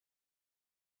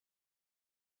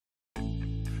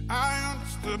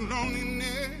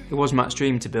It was Matt's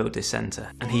dream to build this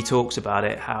centre, and he talks about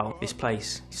it, how this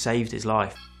place saved his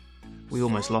life. We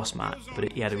almost lost Matt,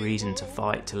 but he had a reason to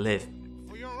fight to live.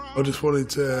 I just wanted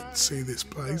to see this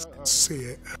place, see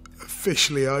it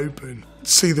officially open,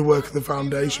 see the work of the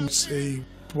foundation, see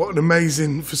what an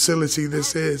amazing facility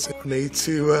this is. I need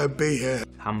to be here.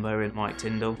 Hambo and Mike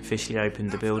Tyndall officially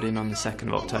opened the building on the 2nd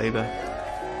of October.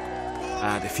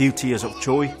 A few tears of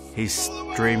joy, his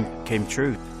dream came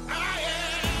true.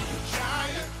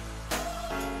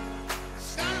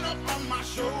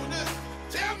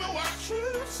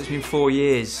 It's been 4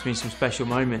 years, it's been some special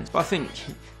moments, but I think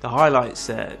the highlights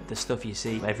are the stuff you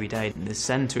see every day. The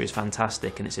centre is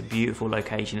fantastic and it's a beautiful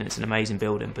location and it's an amazing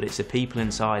building, but it's the people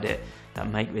inside it that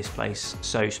make this place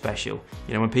so special.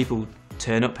 You know, when people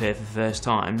turn up here for the first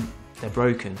time, they're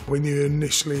broken. When you're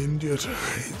initially injured,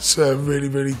 it's really,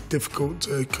 really difficult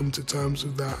to come to terms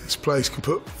with that. This place can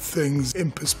put things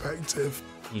in perspective.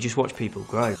 You just watch people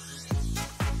grow.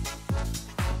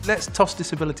 Let's toss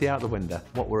disability out the window.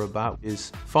 What we're about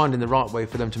is finding the right way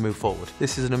for them to move forward.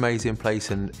 This is an amazing place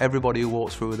and everybody who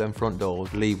walks through them front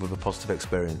doors leave with a positive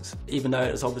experience. Even though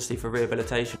it's obviously for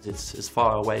rehabilitation, it's as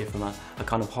far away from a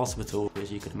kind of hospital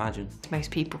as you could imagine.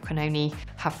 Most people can only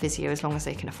have physio as long as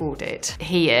they can afford it.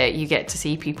 Here you get to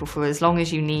see people for as long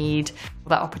as you need.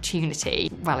 That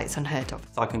opportunity, well, it's unheard of.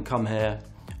 I can come here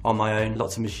on my own,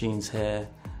 lots of machines here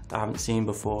that I haven't seen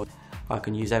before. I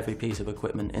can use every piece of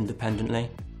equipment independently.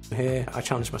 Here I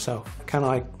challenge myself. Can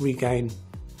I regain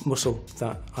muscle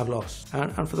that I've lost?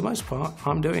 And for the most part,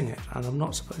 I'm doing it, and I'm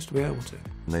not supposed to be able to.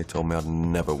 And they told me I'd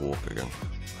never walk again.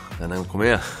 And then I come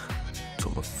here,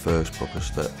 took my first proper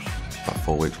steps about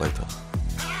 4 weeks later.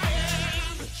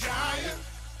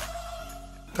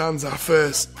 Dan's our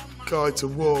first guy to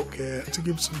walk here. To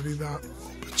give somebody that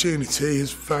opportunity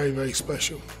is very, very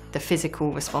special. The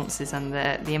physical responses and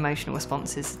the emotional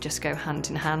responses just go hand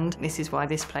in hand. This is why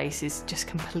this place is just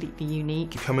completely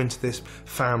unique. You come into this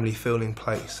family-feeling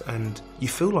place and you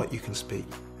feel like you can speak.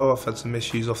 Oh, I've had some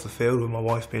issues off the field with my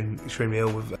wife being extremely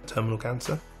ill with terminal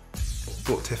cancer.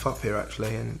 Brought Tiff up here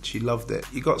actually and she loved it.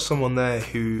 You got someone there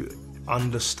who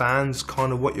understands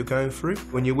kind of what you're going through.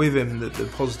 When you're with him, the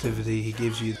positivity he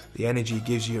gives you, the energy he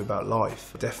gives you about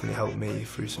life definitely helped me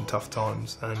through some tough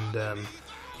times, and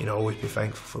you know, always be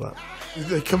thankful for that.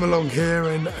 They come along here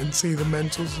and see the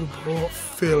mental support,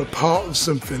 feel a part of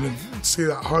something and see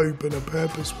that hope and a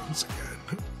purpose once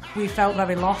again. We felt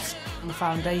very lost on the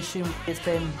foundation. It's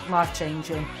been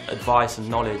life-changing. Advice and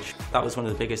knowledge, that was one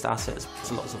of the biggest assets.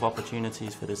 There's lots of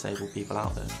opportunities for disabled people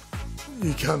out there.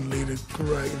 You can lead a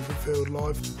great and fulfilled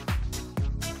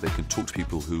life. They can talk to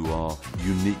people who are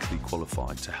uniquely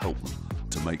qualified to help them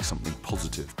to make something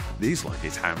positive. It is like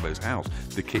it's Hambo's house,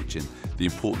 the kitchen, the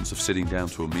importance of sitting down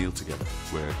to a meal together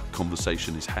where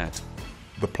conversation is had.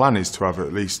 The plan is to have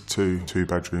at least two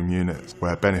bedroom units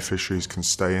where beneficiaries can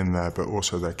stay in there but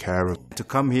also their carers. To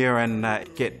come here and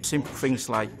get simple things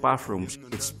like bathrooms,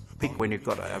 it's big when you've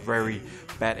got a very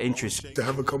bad interest. To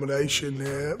have accommodation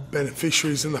here,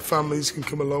 beneficiaries and their families can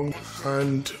come along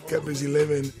and get busy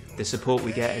living. The support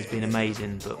we get has been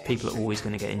amazing, but people are always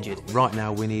going to get injured. Right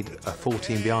now we need a full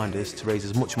team behind us to raise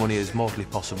as much money as morally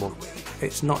possible.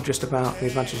 It's not just about the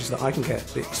advantages that I can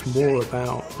get, it's more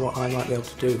about what I might be able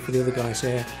to do for the other guys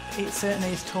here. It certainly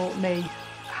has taught me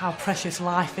how precious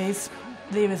life is.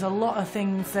 There is a lot of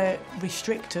things that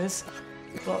restrict us,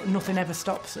 but nothing ever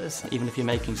stops us. Even if you're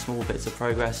making small bits of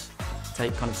progress,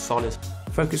 take kind of solace.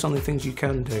 Focus on the things you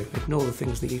can do, ignore the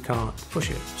things that you can't.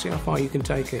 Push it, see how far you can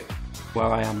take it. Where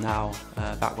I am now,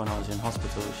 back when I was in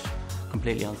hospital, is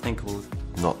completely unthinkable.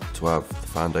 Not to have the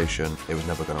foundation, it was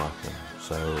never going to happen.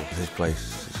 So this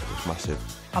place is massive.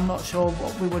 I'm not sure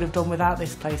what we would have done without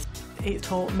this place. It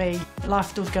taught me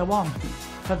life does go on.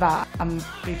 For that, I'm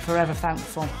be forever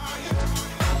thankful.